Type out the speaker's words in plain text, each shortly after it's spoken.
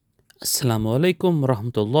Assalamu alaikum wa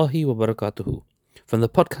rahmatullahi wa barakatuhu. From the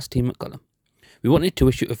podcast team at Qalam. We wanted to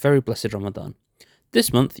wish you a very blessed Ramadan.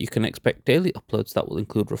 This month you can expect daily uploads that will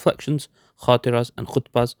include reflections, khatiras and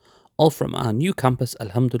khutbahs, all from our new campus,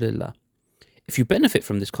 Alhamdulillah. If you benefit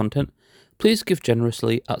from this content, please give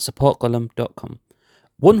generously at supportqalam.com.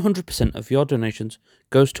 100% of your donations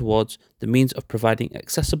goes towards the means of providing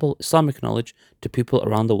accessible Islamic knowledge to people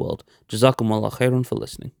around the world. Jazakumullah khairan for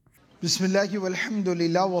listening. Bismillahi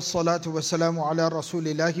walhamdulillah wa salatu wa salamu ala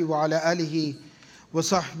rasulillahi wa ala alihi wa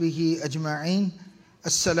sahbihi ajma'in.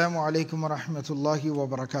 Assalamu alaikum wa rahmatullahi wa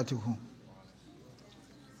barakatuhu.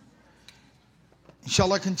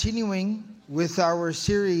 Inshallah, continuing with our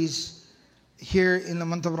series here in the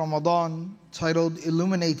month of Ramadan titled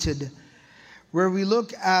Illuminated, where we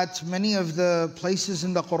look at many of the places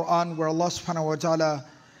in the Quran where Allah subhanahu wa ta'ala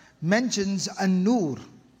mentions an-nur,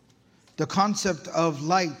 the concept of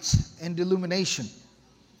light and illumination.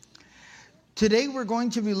 Today we're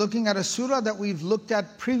going to be looking at a surah that we've looked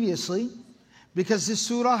at previously, because this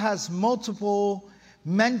surah has multiple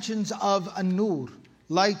mentions of an-nur,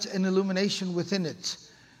 light and illumination within it.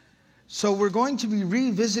 So we're going to be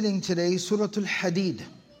revisiting today Surah Al-Hadid.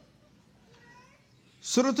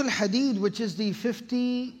 Surah Al-Hadid, which is the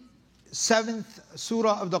 57th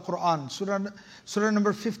surah of the Quran, surah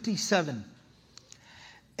number 57.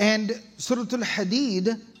 And Surah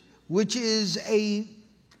Al-Hadid, which is a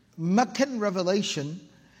Meccan revelation,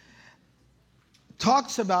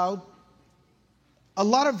 talks about a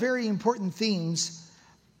lot of very important themes.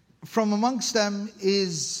 From amongst them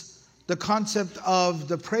is the concept of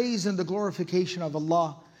the praise and the glorification of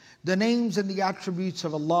Allah, the names and the attributes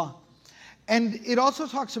of Allah. And it also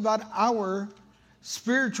talks about our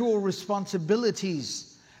spiritual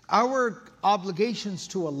responsibilities, our obligations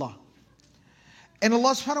to Allah. And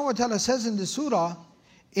Allah subhanahu wa ta'ala says in the surah,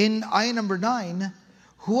 in ayah number 9,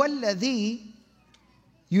 هُوَ الَّذِي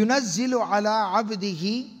يُنَزِّلُ عَلَىٰ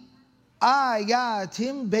عَبْدِهِ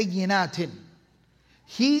آيَاتٍ بَيِّنَاتٍ.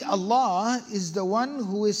 He, Allah, is the one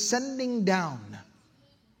who is sending down.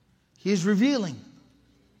 He is revealing,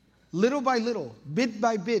 little by little, bit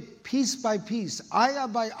by bit, piece by piece, ayah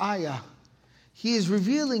by ayah. He is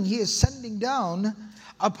revealing, He is sending down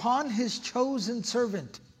upon His chosen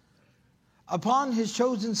servant, upon His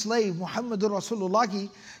chosen slave, Muhammadur Rasulullah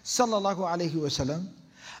sallallahu alayhi wa sallam,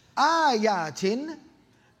 ayatin,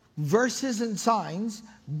 verses and signs,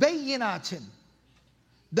 bayyinatin,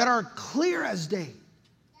 that are clear as day,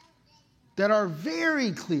 that are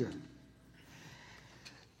very clear.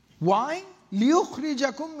 Why?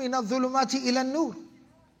 لِيُخْرِجَكُم مِّنَ الظُّلُمَاتِ إِلَى النُّورِ,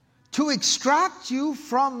 to extract you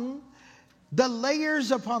from the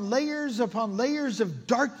layers upon layers upon layers of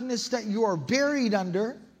darkness that you are buried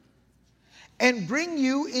under, and bring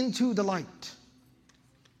you into the light.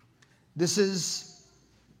 This is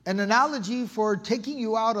an analogy for taking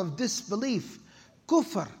you out of disbelief,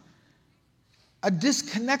 kufr, a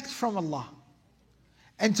disconnect from Allah,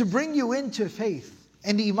 and to bring you into faith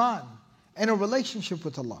and iman and a relationship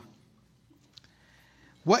with Allah.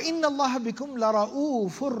 وَإِنَّ اللَّهَ بِكُمْ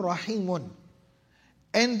لَرَؤُوفٌ رَحِيمٌ.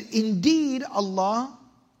 And indeed Allah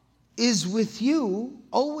is with you,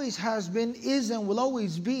 always has been, is and will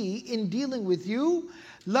always be in dealing with you.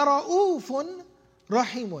 لَرَؤُوفٌ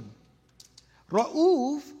رَحِيمٌ.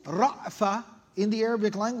 Ra'uf, ra'fa, in the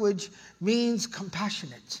Arabic language means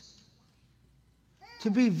compassionate. To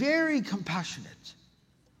be very compassionate.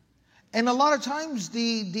 And a lot of times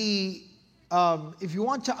if you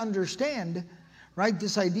want to understand, right,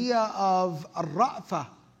 this idea of ra'fa,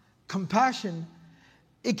 compassion,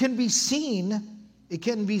 it can be seen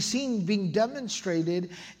being demonstrated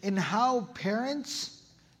in how parents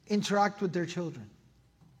interact with their children.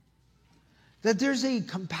 That there's a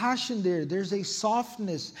compassion there's a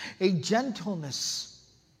softness, a gentleness,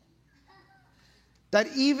 that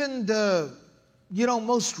even the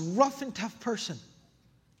most rough and tough person,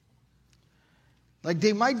 like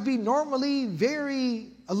they might be normally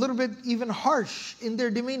a little bit even harsh in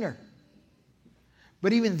their demeanor,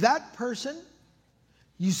 but even that person,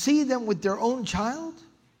 you see them with their own child,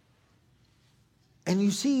 and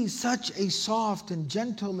you see such a soft and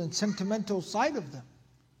gentle and sentimental side of them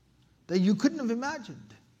that you couldn't have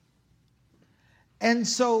imagined. And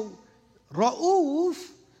so,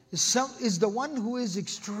 Ra'uf is the one who is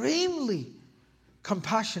extremely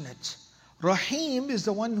compassionate. Rahim is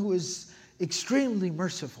the one who is extremely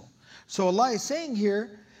merciful. So Allah is saying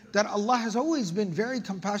here that Allah has always been very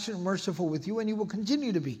compassionate and merciful with you, and He will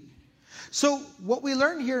continue to be. So what we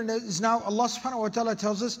learn here is now Allah subhanahu wa ta'ala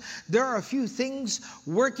tells us there are a few things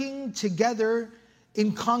working together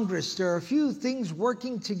in Congress. There are a few things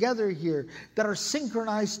working together here that are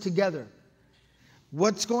synchronized together.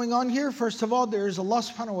 What's going on here? First of all, there is Allah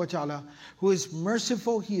subhanahu wa ta'ala who is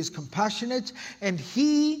merciful, He is compassionate, and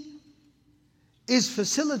He is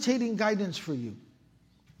facilitating guidance for you.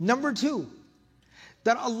 Number two,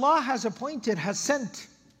 that Allah has appointed, has sent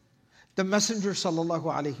the Messenger sallallahu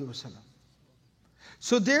alaihi wasallam.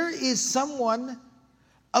 So there is someone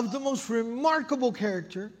of the most remarkable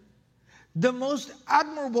character, the most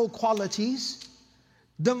admirable qualities,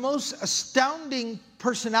 the most astounding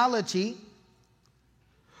personality,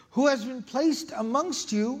 who has been placed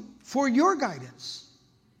amongst you for your guidance.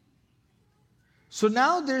 So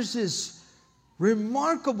now there's this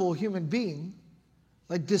remarkable human being,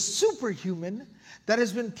 like this superhuman, that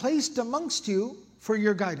has been placed amongst you for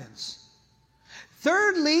your guidance.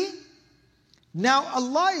 Thirdly, now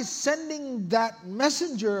Allah is sending that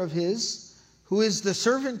messenger of His, who is the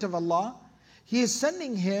servant of Allah, He is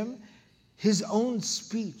sending him His own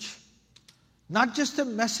speech. Not just a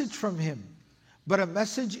message from Him, but a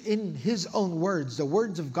message in His own words, the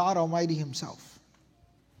words of God Almighty Himself.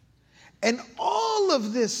 And all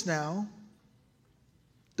of this now,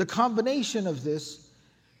 the combination of this,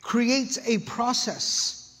 creates a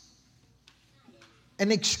process,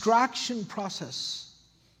 an extraction process,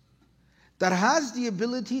 that has the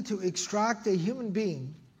ability to extract a human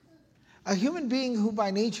being who by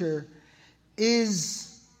nature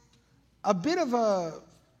is a bit of a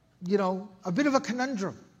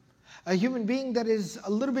conundrum. A human being that is a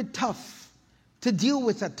little bit tough to deal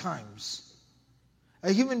with at times.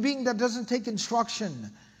 A human being that doesn't take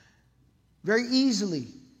instruction very easily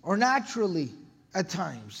or naturally at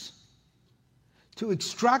times. To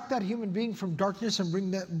extract that human being from darkness and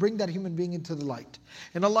bring that human being into the light.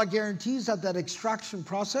 And Allah guarantees that that extraction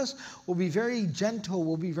process will be very gentle,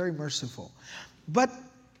 will be very merciful. But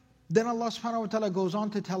then Allah subhanahu wa ta'ala goes on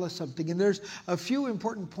to tell us something. And there's a few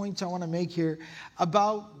important points I want to make here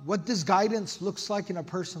about what this guidance looks like in a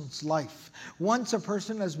person's life. Once a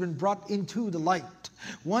person has been brought into the light,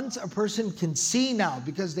 once a person can see now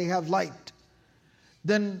because they have light,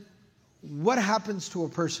 then what happens to a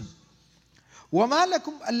person? وَمَا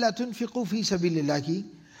لَكُمْ أَلَّا تُنْفِقُوا فِي سَبِيلِ اللَّهِ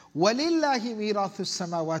وَلِلَّهِ مِيرَاثُ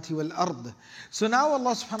السَّمَاوَاتِ وَالْأَرْضِ. So now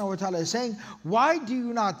Allah subhanahu wa ta'ala is saying, why do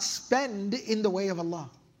you not spend in the way of Allah?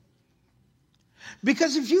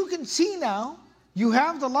 Because if you can see now, you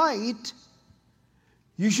have the light,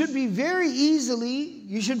 you should very easily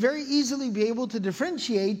be able to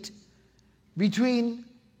differentiate between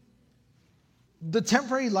the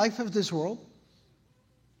temporary life of this world,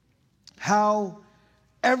 how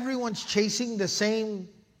everyone's chasing the same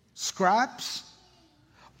scraps,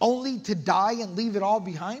 only to die and leave it all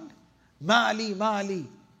behind. Mali, mali.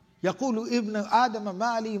 يَقُولُ ibn Adam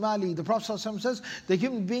mali, mali. The Prophet ﷺ says, the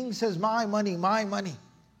human being says, my money, my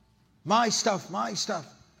stuff, my stuff.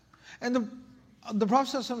 And the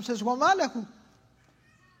Prophet ﷺ says, وَمَا لَهُ?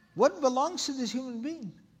 What belongs to this human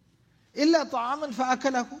being? إِلَّا طَعَامًا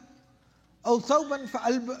فَأَكَلَهُ أَوْ ثَوْبًا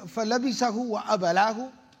فَلَبِسَهُ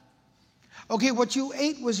وَأَبَلَاهُ. Okay, what you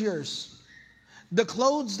ate was yours. The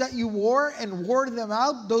clothes that you wore and wore them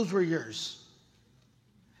out, those were yours.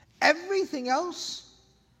 Everything else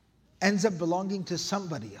ends up belonging to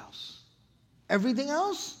somebody else. Everything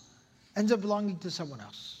else ends up belonging to someone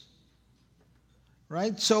else.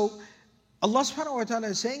 Right? So Allah subhanahu wa ta'ala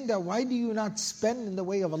is saying that why do you not spend in the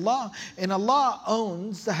way of Allah? And Allah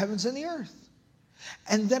owns the heavens and the earth.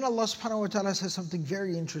 And then Allah subhanahu wa ta'ala says something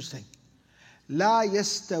very interesting. لا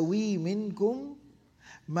يستوي منكم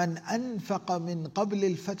من أنفق من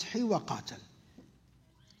قبل الفتح وقاتل.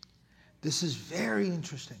 This is very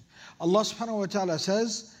interesting. Allah subhanahu wa ta'ala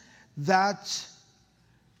says that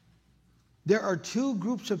there are two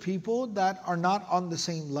groups of people that are not on the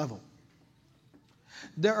same level.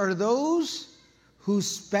 There are those who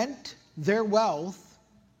spent their wealth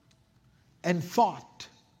and fought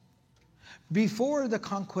before the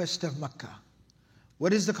conquest of Mecca.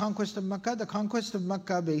 What is the conquest of Mecca? The conquest of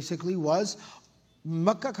Mecca basically was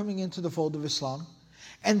Mecca coming into the fold of Islam,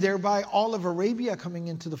 and thereby all of Arabia coming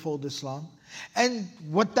into the fold of Islam. And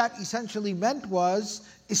what that essentially meant was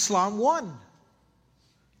Islam won.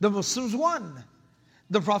 The Muslims won.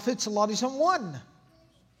 The Prophet ﷺ won.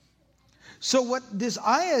 So what this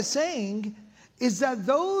ayah is saying is that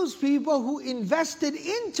those people who invested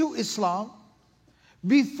into Islam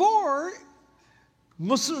before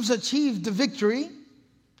Muslims achieved the victory,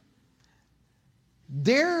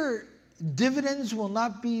 their dividends will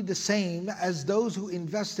not be the same as those who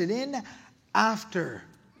invested in after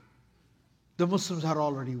the Muslims had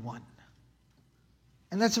already won.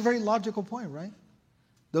 And that's a very logical point, right?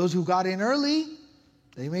 Those who got in early,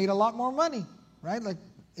 they made a lot more money, right? Like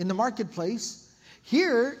in the marketplace,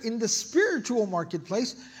 Here in the spiritual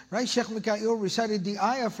marketplace, right? Sheikh Mikhail recited the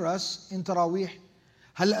ayah for us in Taraweeh.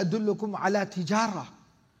 هل أدلكم على تجارة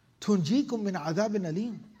تنجيكم من عذاب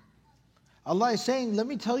أليم. Allah is saying, let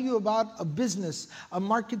me tell you about a business, a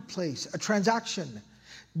marketplace, a transaction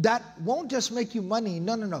that won't just make you money.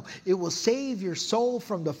 No. It will save your soul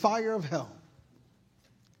from the fire of hell.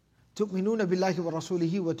 تؤمنون بالله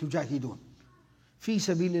ورسوله وتجاهدون في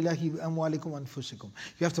سبيل الله بأموالكم وأنفسكم.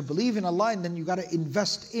 You have to believe in Allah, and then you got to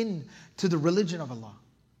invest into the religion of Allah.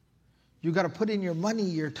 You got to put in your money,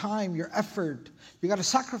 your time, your effort. You got to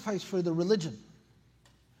sacrifice for the religion.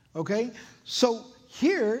 Okay? So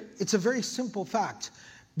here, it's a very simple fact.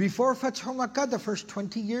 Before Fath Makkah, the first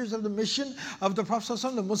 20 years of the mission of the Prophet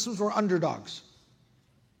ﷺ, the Muslims were underdogs.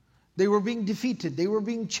 They were being defeated. They were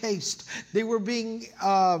being chased. They were being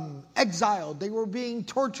exiled. They were being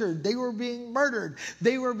tortured. They were being murdered.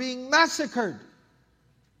 They were being massacred.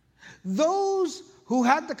 Those who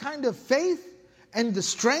had the kind of faith and the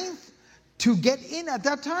strength to get in at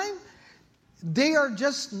that time, they are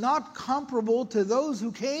just not comparable to those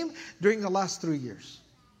who came during the last 3 years.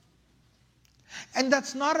 And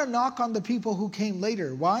that's not a knock on the people who came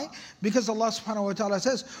later. Why? Because Allah subhanahu wa ta'ala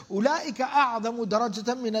says, أُولَٰئِكَ أَعْظَمُ دَرَجَةً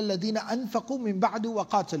مِّنَ الَّذِينَ أَنفَقُوا مِن بَعْدُ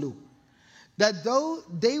وَقَاتَلُوا. That though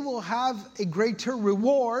they will have a greater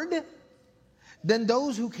reward than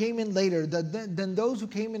those who came in later, than those who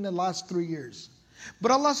came in the last 3 years.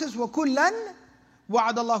 But Allah says, وَكُلًّا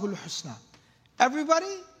وَعَدَ اللَّهُ الْحُسْنَى.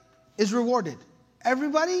 Everybody is rewarded.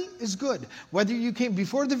 Everybody is good. Whether you came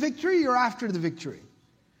before the victory or after the victory.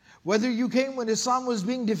 Whether you came when Islam was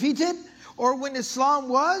being defeated or when Islam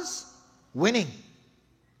was winning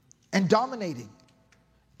and dominating.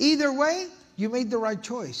 Either way, you made the right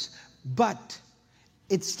choice. But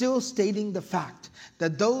it's still stating the fact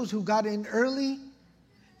that those who got in early,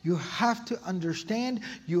 you have to understand,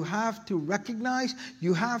 you have to recognize,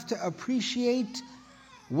 you have to appreciate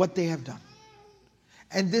what they have done.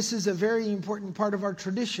 And this is a very important part of our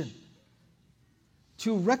tradition,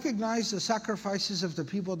 to recognize the sacrifices of the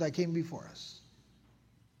people that came before us.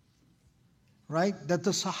 Right? That the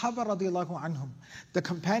Sahaba radiallahu anhum, the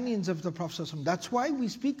companions of the Prophet ﷺ, that's why we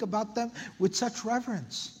speak about them with such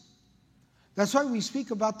reverence. That's why we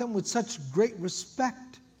speak about them with such great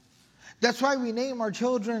respect. That's why we name our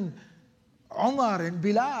children Umar and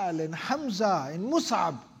Bilal and Hamza and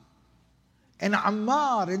Mus'ab and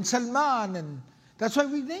Ammar and Salman, and that's why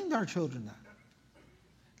we named our children that.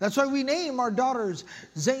 That's why we name our daughters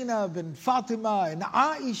Zainab and Fatima and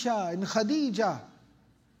Aisha and Khadija.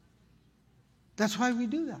 That's why we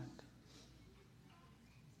do that.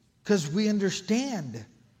 Because we understand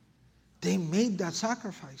they made that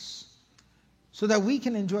sacrifice so that we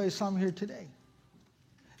can enjoy Islam here today.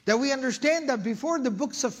 That we understand that before the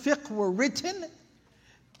books of fiqh were written,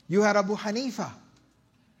 you had Abu Hanifa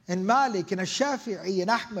and Malik and Ash-Shafi'i and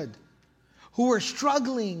Ahmad, who were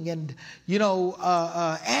struggling and,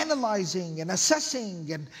 analyzing and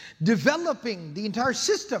assessing and developing the entire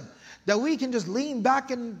system that we can just lean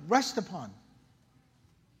back and rest upon.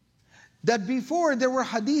 That before there were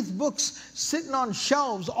hadith books sitting on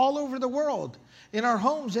shelves all over the world, in our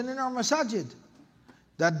homes and in our masajid.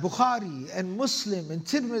 That Bukhari and Muslim and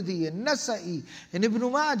Tirmidhi and Nasa'i and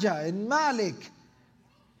Ibn Majah and Malik,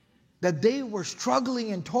 that they were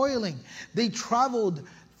struggling and toiling. They traveled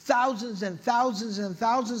thousands and thousands and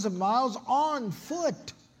thousands of miles on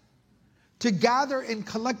foot to gather and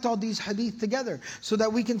collect all these hadith together, so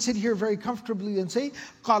that we can sit here very comfortably and say,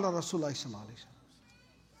 قال رسول الله صلى الله عليه وسلم.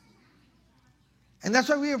 And that's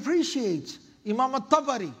why we appreciate Imam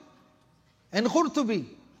al-Tabari and Qurtubi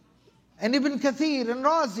and Ibn Kathir and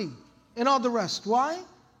Razi and all the rest. Why?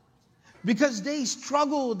 Because they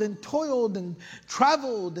struggled and toiled and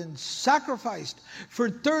traveled and sacrificed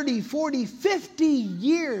for 30, 40, 50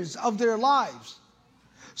 years of their lives,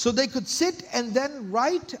 so they could sit and then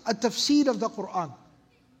write a tafsir of the Quran,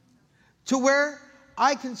 to where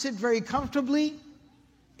I can sit very comfortably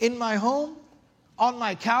in my home, on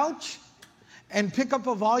my couch, and pick up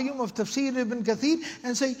a volume of Tafsir Ibn Kathir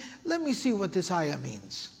and say, let me see what this ayah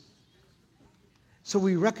means. So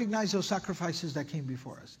we recognize those sacrifices that came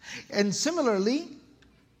before us. And similarly,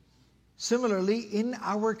 in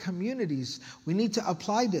our communities, we need to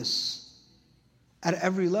apply this at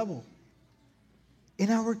every level. In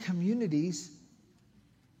our communities,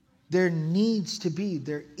 there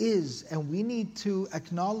is, and we need to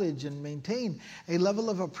acknowledge and maintain a level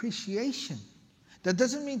of appreciation. That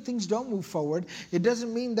doesn't mean things don't move forward. It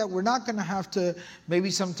doesn't mean that we're not going to have to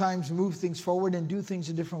maybe sometimes move things forward and do things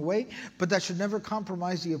a different way. But that should never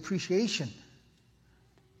compromise the appreciation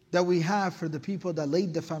that we have for the people that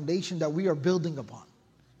laid the foundation that we are building upon.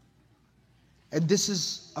 And this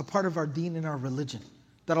is a part of our deen and our religion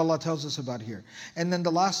that Allah tells us about here. And then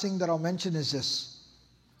the last thing that I'll mention is this.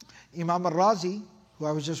 Imam al-Razi, who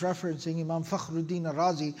I was just referencing, Imam Fakhruddin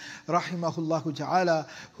al-Razi, rahimahullah ta'ala,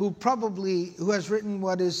 who has written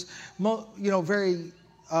what is, very,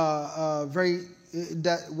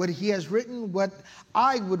 what he has written, what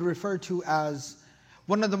I would refer to as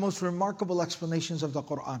one of the most remarkable explanations of the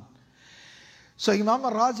Quran. So Imam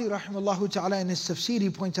al-Razi rahimahullah ta'ala in his tafsir, he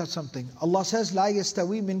points out something. Allah says, لا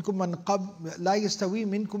يستوي منكم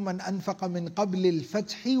من أنفق من قبل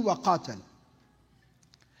الفتح وقاتل.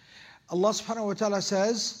 Allah subhanahu wa ta'ala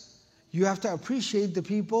says, you have to appreciate the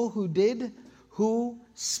people who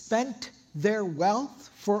spent their wealth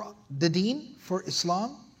for the deen, for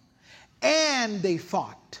Islam, and they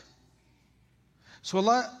fought. So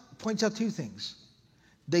Allah points out two things.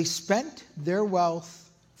 They spent their wealth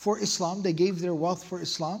for Islam, they gave their wealth for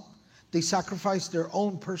Islam, they sacrificed their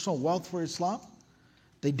own personal wealth for Islam,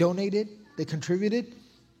 they donated, they contributed,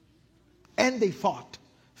 and they fought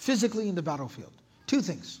physically in the battlefield. Two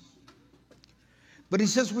things. But he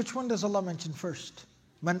says, which one does Allah mention first?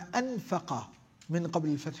 Man anfaqa min qabl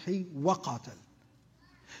al-fathi wa qatal.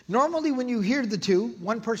 Normally when you hear the two,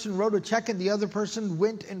 one person wrote a check and the other person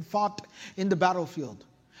went and fought in the battlefield.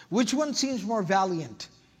 Which one seems more valiant?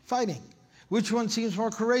 Fighting. Which one seems more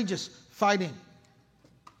courageous? Fighting.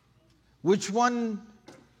 Which one,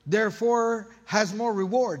 therefore, has more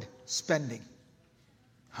reward? Spending.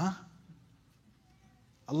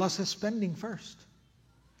 Allah says spending first.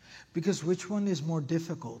 Because which one is more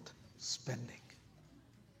difficult? Spending.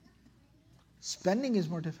 Spending is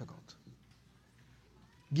more difficult.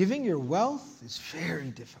 Giving your wealth is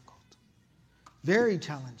very difficult. Very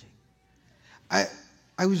challenging.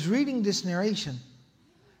 I was reading this narration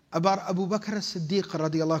about Abu Bakr as-Siddiq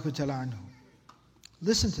radiallahu ta'ala anhu.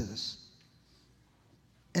 Listen to this.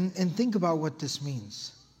 And think about what this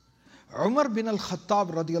means. Umar bin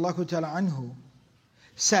al-Khattab radiallahu ta'ala anhu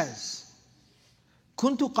says,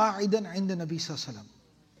 كنت قاعدا عند النبي صلى الله عليه وسلم.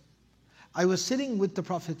 I was sitting with the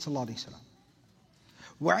Prophet صلى الله عليه وسلم.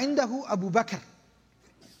 وعنده أبو بكر.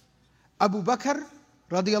 Abu Bakr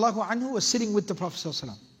radiallahu anhu was sitting with the Prophet صلى الله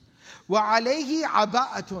عليه وسلم. وعليه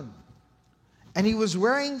عباءة. And he was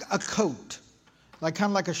wearing a coat, kind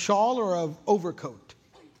of like a shawl or an overcoat.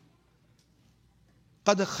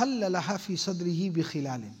 قد خللها في صدره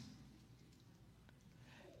بخلال.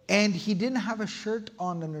 And he didn't have a shirt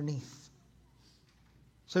on underneath.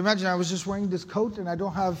 So imagine I was just wearing this coat and I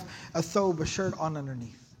don't have a thobe, a shirt on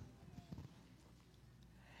underneath.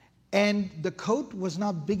 And the coat was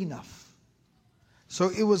not big enough. So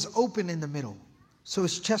it was open in the middle. So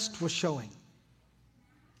his chest was showing.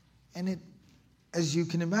 And as you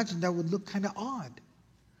can imagine, that would look kind of odd.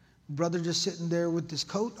 Brother just sitting there with this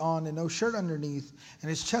coat on and no shirt underneath, and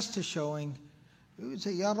his chest is showing. We would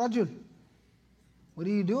say, Ya Rajul, what are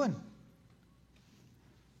you doing?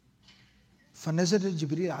 فَنَزَلَ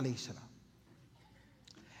جِبْرِيلَ عَلَيْهِ السَّلَامُ.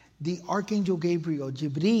 The Archangel Gabriel,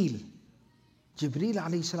 Jibreel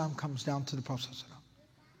alayhi salam comes down to the Prophet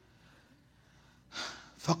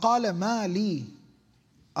فَقَالَ مَا لِي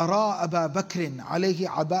أَرَى أَبَا بَكْرٍ عَلَيْهِ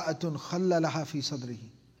عَبَاءَةٌ خَلَّلَهَا فِي صَدْرِهِ.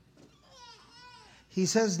 He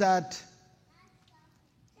says that,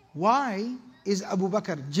 why is Abu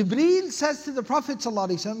Bakr? Jibreel says to the Prophet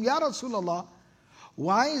ﷺ, Ya Rasulullah,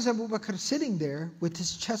 why is Abu Bakr sitting there with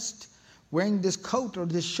his chest, wearing this coat or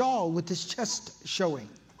this shawl with his chest showing?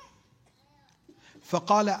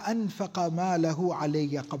 فَقَالَ أَنْفَقَ مَا لَهُ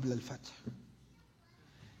عَلَيَّ قَبْلَ الْفَتْحِ.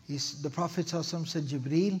 The Prophet ﷺ said,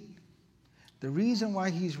 Jibreel, the reason why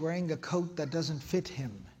he's wearing a coat that doesn't fit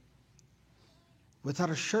him, without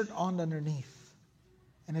a shirt on underneath,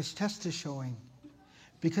 and his chest is showing,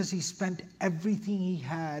 because he spent everything he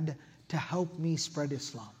had to help me spread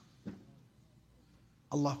Islam.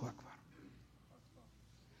 Allahu Akbar.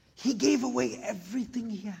 He gave away everything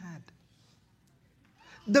he had.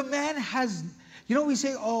 The man has, we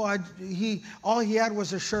say, all he had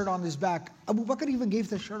was a shirt on his back. Abu Bakr even gave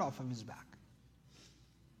the shirt off of his back.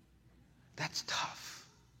 That's tough.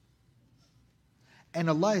 And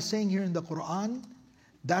Allah is saying here in the Quran,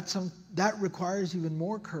 that requires even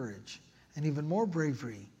more courage and even more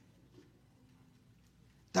bravery.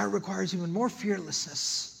 That requires even more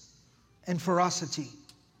fearlessness and ferocity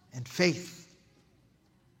and faith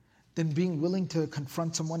than being willing to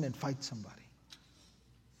confront someone and fight somebody.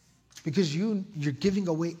 Because you're giving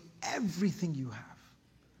away everything you have.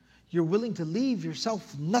 You're willing to leave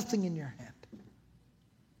yourself with nothing in your hand.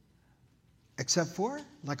 Except for,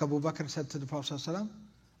 like Abu Bakr said to the Prophet ﷺ,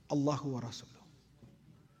 Allahu wa Rasuluh.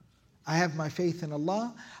 I have my faith in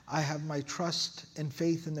Allah, I have my trust and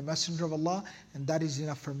faith in the Messenger of Allah, and that is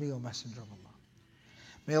enough for me, O Messenger of Allah.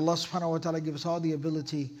 May Allah subhanahu wa ta'ala give us all the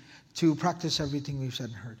ability to practice everything we've said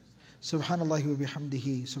and heard. Subhanallahi wa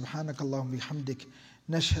bihamdihi, subhanakallahum bihamdik,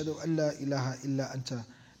 nashhadu an la ilaha illa anta,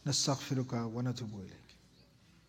 nastaghfiruka wa natubu ilayk.